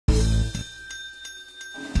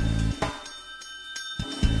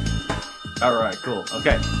Alright, cool.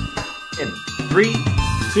 Okay. In 3,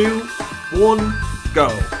 2, 1, go.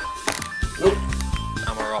 And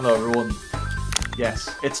we're off. Hello, everyone. Yes,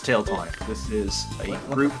 it's tail time. This is a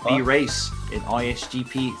Group B race in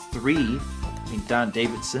ISGP3 between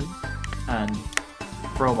Davidson and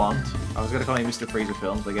Fromond. I was going to call him Mr. Freezer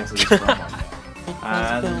Films, but I guess it is Fromond.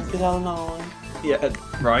 And yeah,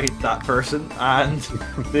 right, that person. And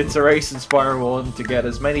it's a race in Spyro 1 to get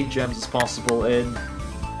as many gems as possible in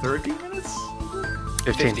 30 minutes?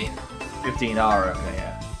 15. 15 hours, okay,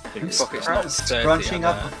 yeah. Fuck, it's not 30, Crunching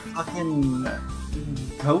up a fucking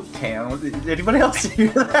Coke can. Did anybody else hear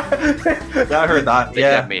that? Yeah, I heard that.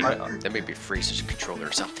 Yeah. That may be Freezer's controller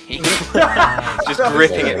or something. Just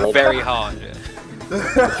gripping it very hard. It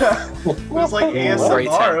was like ASMR.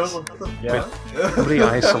 I was like, what the Yeah. fuck?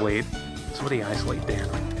 Somebody isolate Dan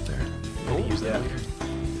right there. Maybe use that later.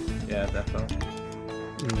 Yeah, definitely.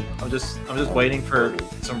 I'm just waiting for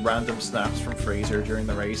some random snaps from Fraser during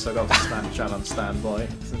the race. I got the Snapchat on standby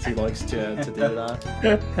since he likes to do that.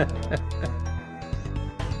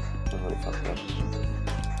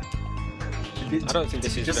 I don't think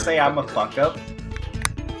this is. Just say I'm a fuck up.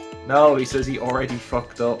 No, he says he already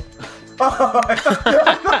fucked up.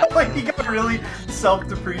 Like he got really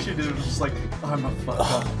self-depreciative, just like I'm a fuck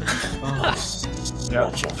up.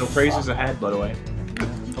 Yeah. So Fraser's ahead, by the way.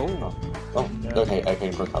 Oh, Yeah. okay, I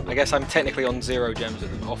can recover. I guess I'm technically on 0 gems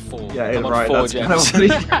at the or 4. Yeah, I'm on right. 4 That's gems.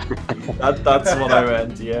 that's what I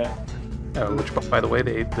meant. Yeah. Which, by the way,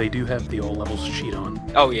 they do have the all levels cheat on.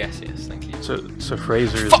 Oh yes, thank you. So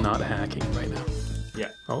Fraser is not hacking right now. Yeah.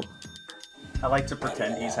 Oh. I like to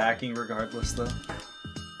pretend he's hacking regardless, though.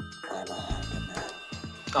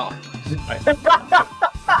 Oh.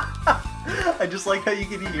 I just like how you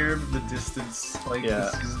can hear him in the distance, like Yeah.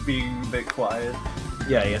 he's being a bit quiet.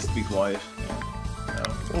 Yeah, he has to be quiet. Yeah.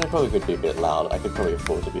 No. I probably could be a bit loud. I could probably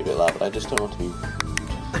afford to be a bit loud, but I just don't want to be.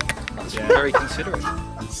 That's Yeah. very considerate.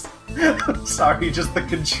 I'm sorry, just the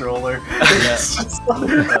controller. Yeah. It's just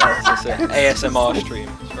It's an ASMR stream.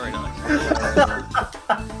 It's very nice.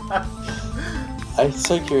 I'm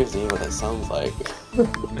so curious to hear what that sounds like.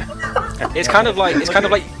 It's kind of like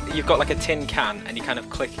you've got like a tin can and you're kind of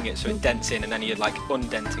clicking it so it dents in and then you're like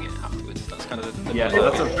undenting it afterwards. That's kind of the Yeah,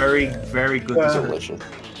 that's a very, very good description. Delicious.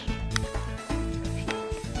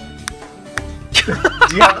 Do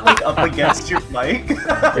you have it like up against your mic?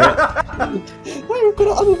 Why you put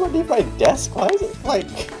it underneath my desk? Why is it like?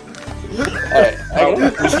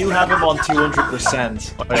 Alright, We do have him on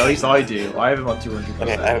 200%. Or at least I do. I have him on 200%.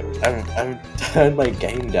 okay, I've turned my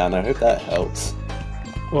game down. I hope that helps.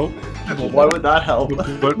 Well, Why would that help? but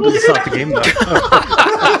it's not the game though.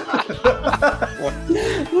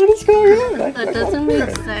 What is going on? That doesn't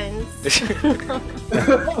make sense.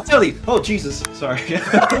 Silly! Oh, Jesus. Sorry.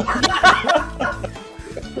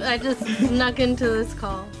 I just snuck into this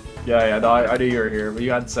call. Yeah, no, I knew you were here, but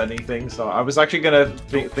you hadn't said anything, so I was actually gonna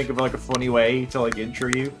think of like a funny way to like intro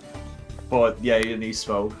you. But yeah, you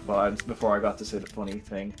spoke, but before I got to say the funny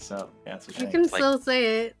thing, so yeah, it's a You shame. can still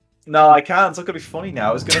say it. No, I can't. It's not gonna be funny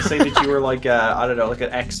now. I was gonna say that you were like, I don't know, like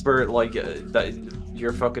an expert, like that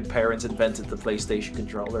your fucking parents invented the PlayStation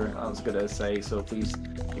controller. I was gonna say, so please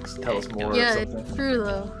tell us more. Yeah, or something. it's true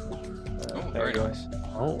though. Very nice.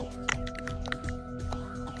 Oh.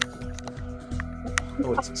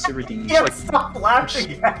 Oh, it's Super D. Can't Like, stop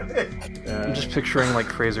laughing at it. I'm just picturing like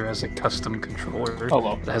Fraser has a custom controller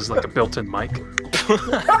Hello. that has like a built-in mic.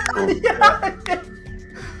 Yeah.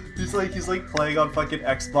 He's like playing on fucking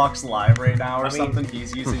Xbox Live right now or something.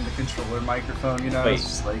 He's using the controller microphone, you know. Wait, it's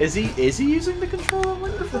just like... is he using the controller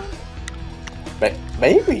microphone?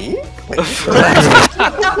 Maybe.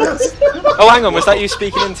 Oh, hang on, was that you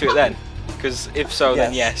speaking into it then? Because if so,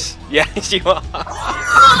 then yes. Yes, you are.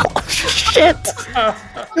 Shit. Oh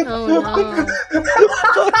no. This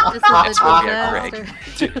is a disaster.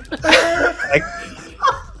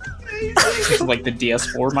 Like the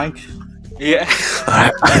DS4 mic? Yeah.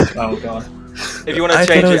 Oh god. If you want to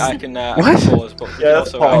change it, I can pause. But Yeah,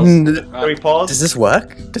 let's pause. Can we pause? Does this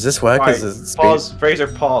work? Does this work? Alright, As a speed? pause. Fraser,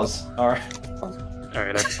 pause. Alright.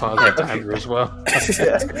 Alright, I paused my timer as well.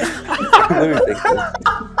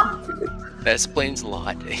 That explains a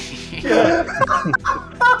lot. Yeah.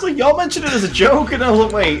 So y'all mentioned it as a joke, and I was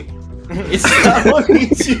like, wait, is that what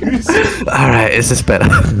he's using? Alright, is this better?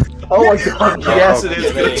 Oh my god, yes it is.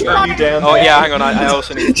 It's gonna turn you down. Oh yeah, hang on, I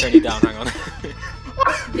also need to turn you down, hang on.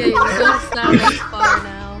 Yeah, you're gonna sound like far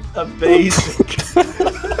now. Amazing.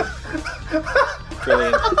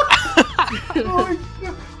 Brilliant.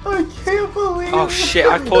 I can't believe Oh shit,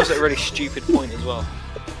 I paused at a really stupid point as well.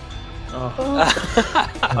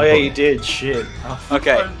 Oh yeah, you did. Shit. Oh,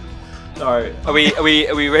 Okay. Alright. Are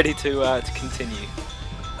we ready to continue?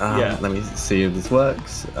 Yeah. Let me see if this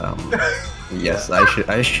works. Yes, I should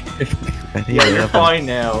be ready. Yeah, you're fine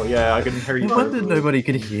now. Yeah, I can hear you. No wonder nobody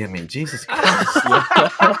could hear me. Jesus Christ.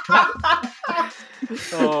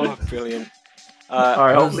 Oh, brilliant. Alright,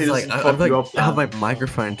 I was hopefully like, this I, fuck I'm like, you up. I have my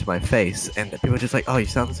microphone to my face, and people are just like, "Oh, you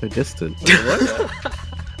sound so distant."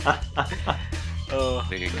 Oh,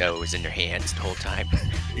 There you go, it was in your hands the whole time.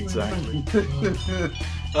 Exactly.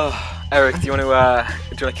 oh, Eric, do you want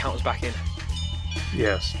to count us back in?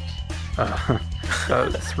 Yes.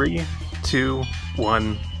 3, 2,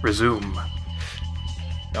 1, resume.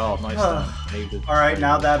 Oh, nice done, David. All right,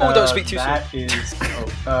 now that don't speak too that is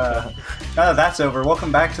now that that's over, welcome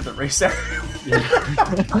back to the race area.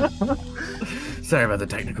 Sorry about the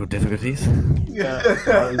technical difficulties. Yeah,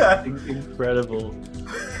 that was incredible.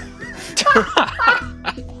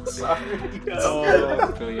 Sorry.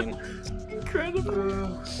 Oh, brilliant.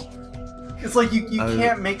 Incredible. It's like you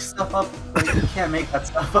can't make stuff up. Like, you can't make that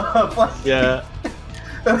stuff up. Like, Yeah.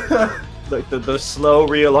 Like the slow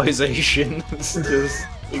realization is just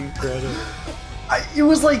incredible. it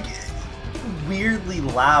was like weirdly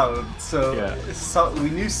loud, so, Yeah. we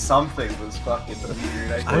knew something was fucking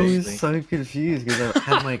weird. I was so confused because I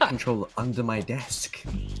had my controller under my desk.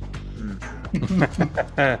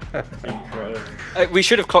 Incredible. We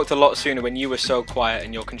should have clocked a lot sooner when you were so quiet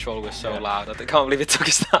and your controller was so loud. I can't believe it took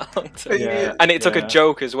us that long to... Yeah. And it took a Yeah.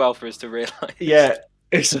 joke as well for us to realise. Yeah,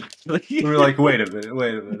 exactly. We were like, wait a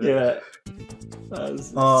minute. Yeah.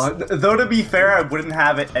 Though to be fair, I wouldn't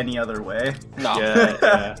have it any other way. No,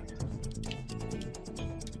 Yeah.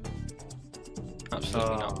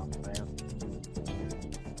 absolutely not.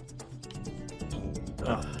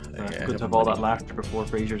 Okay, good to have all that laughter before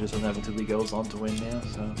Fraser just inevitably goes on to win now,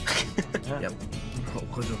 so... Yeah. Yep.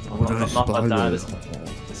 Not that bad,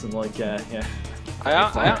 isn't like, yeah.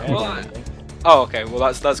 Oh, okay, well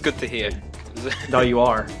that's good to hear. No, you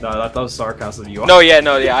are. No, that was sarcasm, you are. No, yeah,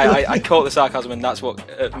 I caught the sarcasm and that's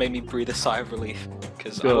what made me breathe a sigh of relief.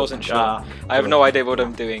 Because I wasn't sure. I have no idea what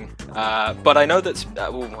I'm doing. But I know that's...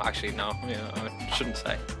 well, actually, no. I shouldn't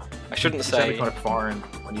say. I shouldn't say... You sounded kind of foreign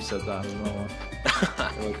when you said that as well.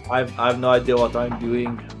 I have no idea what I'm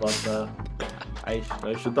doing, but I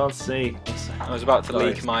should not say. I was about to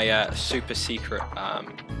leak my super secret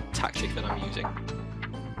tactic that I'm using.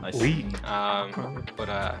 I see. But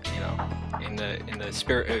you know, in the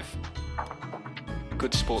spirit of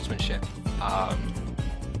good sportsmanship,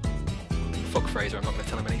 fuck Fraser, I'm not going to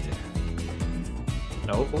tell him anything.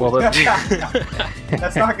 No. Well,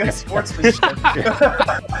 That's not good sportsmanship.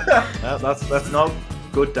 That's not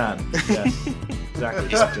good, Dan. Yes.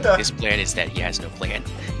 Exactly. His plan is that he has no plan.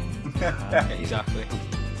 Yeah, exactly.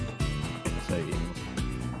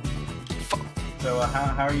 So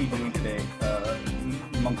how are you doing today,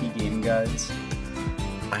 Monkey Game Guides?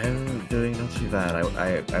 I'm doing not too bad.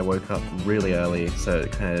 I woke up really early, so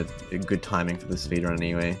kind of good timing for the speedrun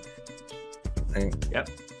anyway. Yep.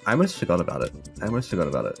 I almost forgot about it. So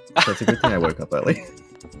it's a good thing I woke up early.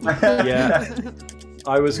 Yeah.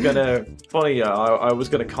 I was gonna I was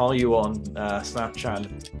gonna call you on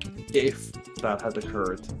Snapchat if that had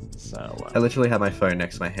occurred. So I literally had my phone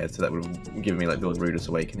next to my head, so that would have given me like the rudest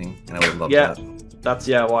awakening, and I would have loved yeah, that. that's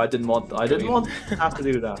well, I didn't want to have to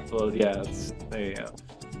do that, but yeah, there you go.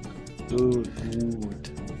 Good.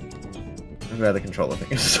 I'm glad the controller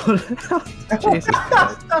thing is sorted out. Jesus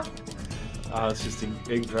Christ. Oh, it's just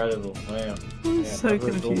incredible. Wow. I'm so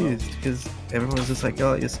confused because everyone was just like,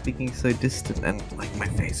 "Oh, you're speaking so distant," and like my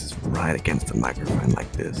face is right against the microphone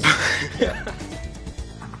like this. Yeah.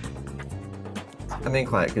 I'm being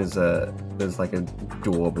quiet because there's like a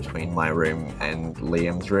door between my room and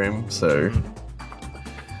Liam's room, so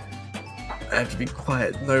I have to be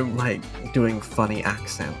quiet. No, like doing funny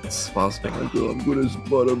accents whilst being like, "Oh, I'm good as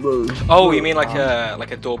butter." Oh, you mean like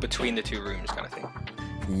a door between the two rooms kind of thing?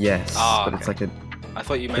 Yes, Ah, but okay. it's like a. I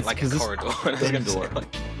thought you meant It's like a 'cause this- corridor. I was gonna say, door.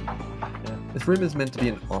 like- This room is meant to be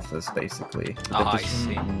an office, basically. They've I just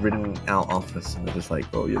see. written our office, and they're just like,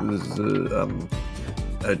 "Oh yeah, this is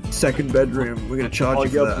a second bedroom. We're gonna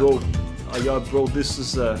charge you for that." Bro, this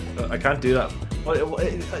is I can't do that.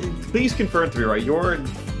 Please confirm to me, right? Your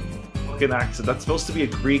fucking accent, that's supposed to be a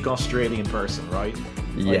Greek Australian person, right?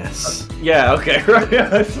 Yes. Yeah, okay, right.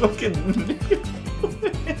 I fucking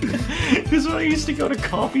because when I used to go to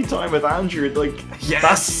coffee time with Andrew, like,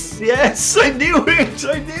 Yes. yes, I knew it.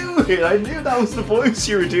 I knew that was the voice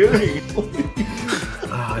you were doing.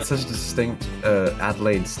 Oh, it's such a distinct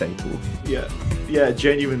Adelaide staple. Yeah,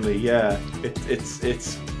 genuinely, yeah.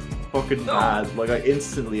 It's fucking bad. Like, I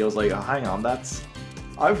was like, oh, hang on,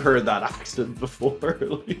 I've heard that accent before.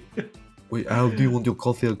 Wait, Al, do you want your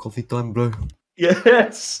coffee at coffee time, bro?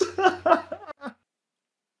 Yes.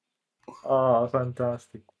 Oh,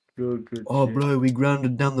 fantastic. Good, good. Oh, shit. bro, we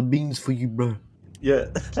grounded down the beans for you, bro. Yeah.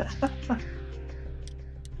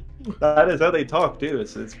 That is how they talk, too.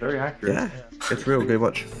 It's very accurate. Yeah, it's real good.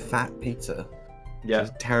 Watch Fat Pizza. Yeah.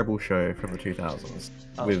 It's a terrible show from the 2000s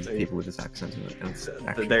with see. people with this accent in it. And it's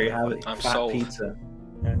actually There you quite have it. funny. I'm Fat sold. pizza.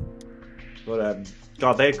 Yeah. But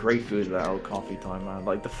God, they had great food at that old coffee time, man.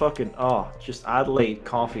 Like the fucking just Adelaide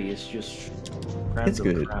coffee is just. It's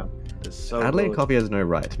good. It's so Adelaide good. coffee has no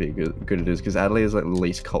right to be good it is because Adelaide is like the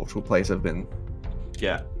least cultural place I've been.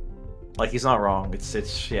 Yeah. Like he's not wrong.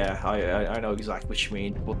 It's yeah. I know exactly what you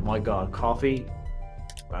mean. But my God, coffee,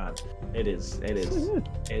 man, it is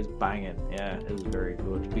banging. Yeah, it is very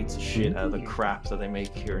good. Beats the shit out of the crap that they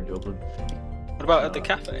make here in Dublin. What about at the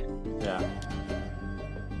cafe? Yeah.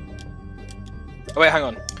 Oh wait, hang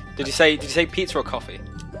on. Did you say pizza or coffee?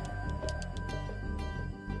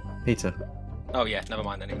 Pizza. Oh yeah, never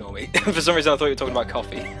mind then. Ignore me. For some reason, I thought you were talking about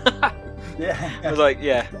coffee. Yeah. I was like,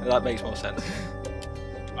 yeah, that makes more sense.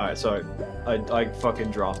 All right, sorry. I fucking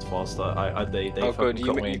dropped fast. They Oh fucking good,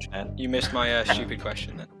 cut my internet. you missed my stupid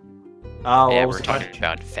question then. Oh, Yeah, what was we're the talking question?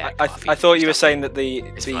 about fat I coffee. thought you were Stuff saying that the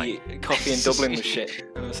It's fine. coffee in Dublin was shit.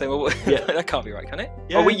 And I was saying, well, Yeah. that can't be right, can it?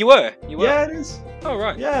 Yeah. Oh, wait, you were. Yeah, it is. Oh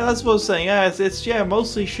right. Yeah, that's what I was saying. Yeah, it's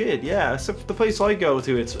mostly shit. Yeah, except for the place I go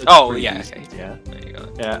to, it's Oh pretty yeah. decent, Okay. Yeah. There you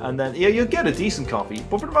go. Yeah, and then you'll get a decent coffee,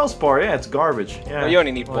 but for the most part, yeah, it's garbage. Yeah. Well, you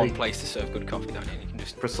only need one like, place to serve good coffee, don't you? You can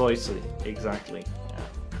just. Precisely, exactly.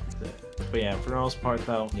 Yeah. But yeah, for the most part,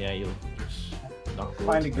 though, yeah, you'll just not good.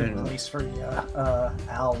 Find a good place for you,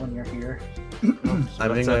 Al, when you're here. I'm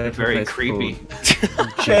That's going very creepy.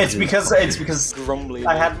 It's because Grumbly.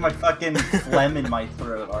 I had my fucking phlegm in my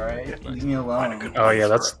throat. All right, leave me alone. Oh yeah,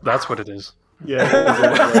 that's what it is.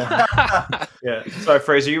 Yeah. Yeah. Sorry,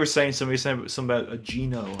 Fraser, you were saying something about a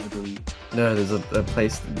Gino, I believe. No, there's a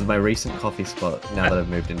place. My recent coffee spot. Now that I've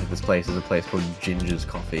moved into this place, is a place called Ginger's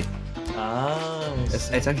Coffee. Ah.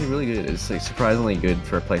 It's actually really good. It's like surprisingly good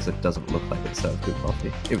for a place that doesn't look like it serves good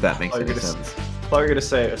coffee. If that makes any sense. I thought you were gonna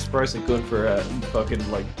say it's surprisingly good for a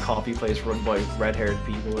fucking like coffee place run by red-haired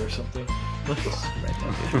people or something.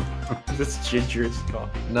 It's Ginger's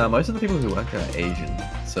coffee. No, most of the people who work there are Asian,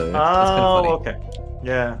 so it's kind of funny. Okay.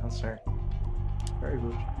 Yeah, that's fair. Very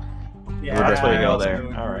good. Yeah, that's why you go also there.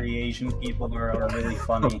 know All right. the Asian people are really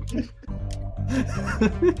funny.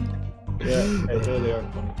 Yeah, they are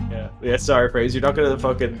funny. Yeah. Yeah, sorry, Fraser. You're not gonna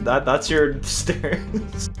fucking that's your stare.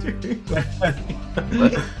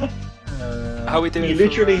 How are we doing? He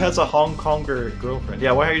literally has a Hong Konger girlfriend.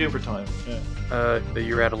 Yeah, what are you doing for time? Yeah.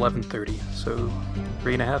 You're at 11:30, so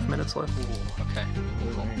 3.5 minutes left. Ooh, okay.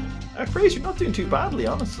 Fraser, you're not doing too badly,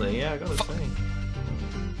 honestly. Yeah, I gotta say.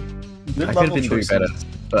 Good I could have level been doing choices. better,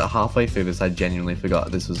 but halfway through this, I genuinely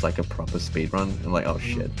forgot this was like a proper speed run. I'm like, oh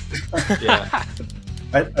shit. Yeah.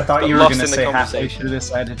 I thought Got you were lost gonna in the say halfway conversation. through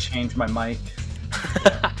this I had to change my mic.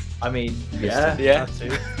 I mean, yeah. Yeah.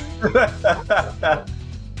 That too.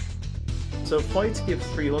 So fights give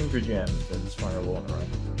 300 gems in Spyro 1, right?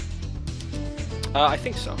 I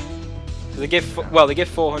think so. They give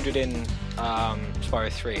 400 in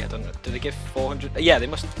Spyro 3. I don't know. Do they give 400? Yeah, they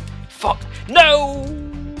must. Fuck. No.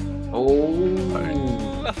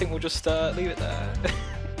 Oh. I think we'll just leave it there.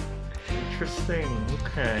 Interesting.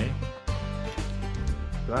 Okay.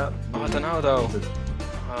 That. I don't know though.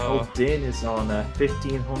 Oh, Din is on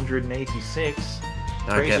 1586. I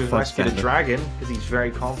Fraser's get about fucked to get a Xander. dragon because he's very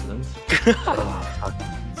confident. Oh, fucking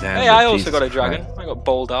Xander, Hey, I also Jesus got a dragon. Christ. I got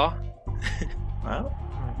Boldar. Well,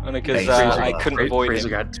 Only because Hey, Fraser I got- couldn't avoid Fraser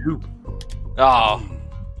him. got 2. Oh,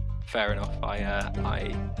 fair enough.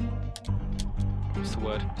 What's the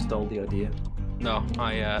word? stole the idea. No,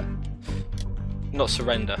 not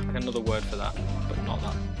surrender. I got another word for that, but not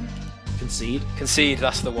that. Concede. Concede.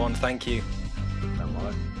 That's the one. Thank you. Don't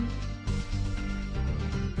lie.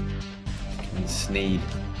 Sneed.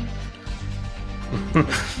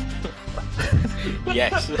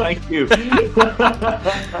 Yes. Thank you.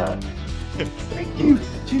 Thank you.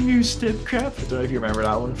 Junior Step Crap. I don't know if you remember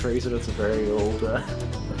that one, Fraser. That's a very old.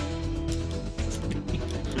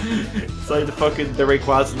 It's like the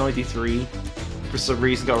Rayquaza 93. For some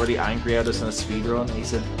reason, got really angry at us in a speedrun. And he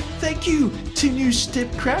said, "Thank you, Junior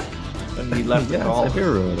Step Crap," and he left the Yes, call. I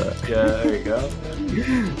do remember that. Yeah, there you go.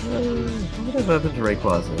 Whatever happened to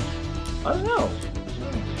Rayquaza? I don't know.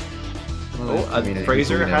 Well, Oh, I mean,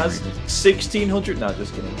 Fraser people has never- 1,600. No,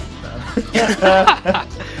 just kidding.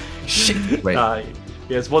 Shit. Wait.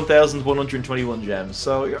 He has 1,121 gems,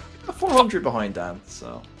 so you're 400 behind Dan.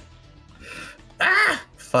 So.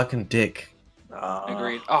 Fucking dick.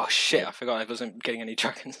 Agreed. Oh shit! I forgot I wasn't getting any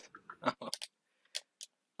dragons.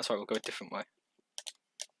 That's why we'll go a different way.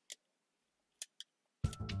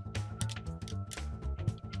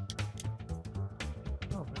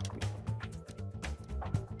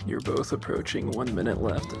 You're both approaching 1 minute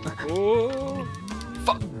left. Oh,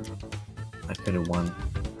 fuck! I could have won.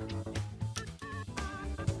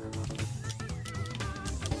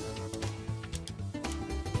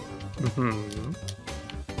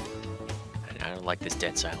 I don't like this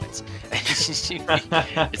dead silence. It's so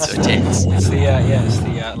tense. It's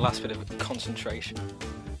the last bit of concentration.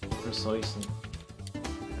 Precisely.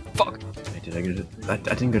 Fuck! Wait, I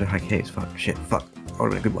didn't go to high case. Fuck. Shit. Fuck. Oh,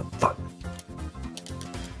 a good one. Fuck.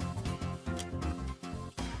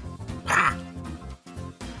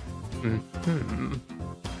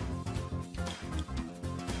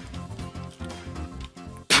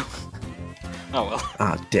 Oh well.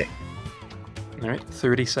 Ah, dick. Alright,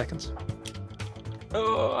 30 seconds.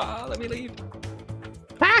 Oh, let me leave.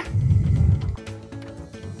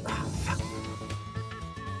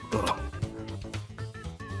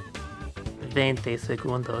 20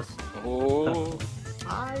 segundos. Oh.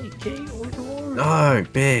 No,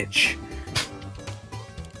 bitch.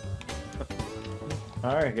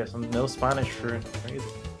 Alright, I guess I'm no Spanish for it.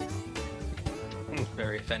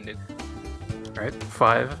 Very offended. Alright,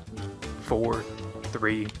 5, 4,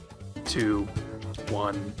 3, 2,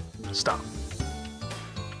 1, stop.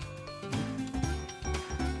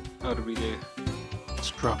 How do we do? Let's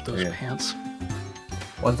drop those pants.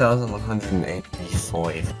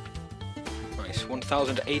 1,185. Nice.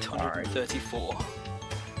 1,834.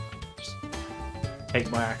 Take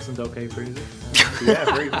my accent, okay, Freezer? Yeah,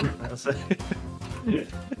 very good. That's it.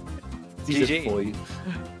 GG. For you.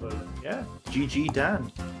 But, yeah, GG,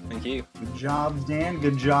 Dan. Thank you. Good job, Dan.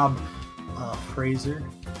 Good job, Fraser.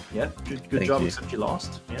 Yeah, good Thank job, you. except you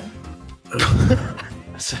lost. Yeah.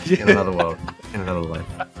 In another world. In another life.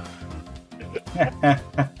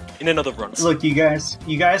 In another run. Look, you guys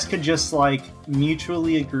could just like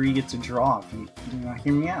mutually agree it's a draw if you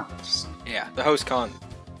hear me out. Just... Yeah, the host can't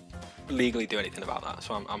legally do anything about that,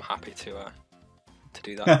 so I'm happy to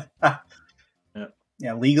do that.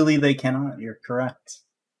 Yeah, legally they cannot. You're correct.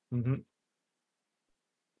 Mm-hmm.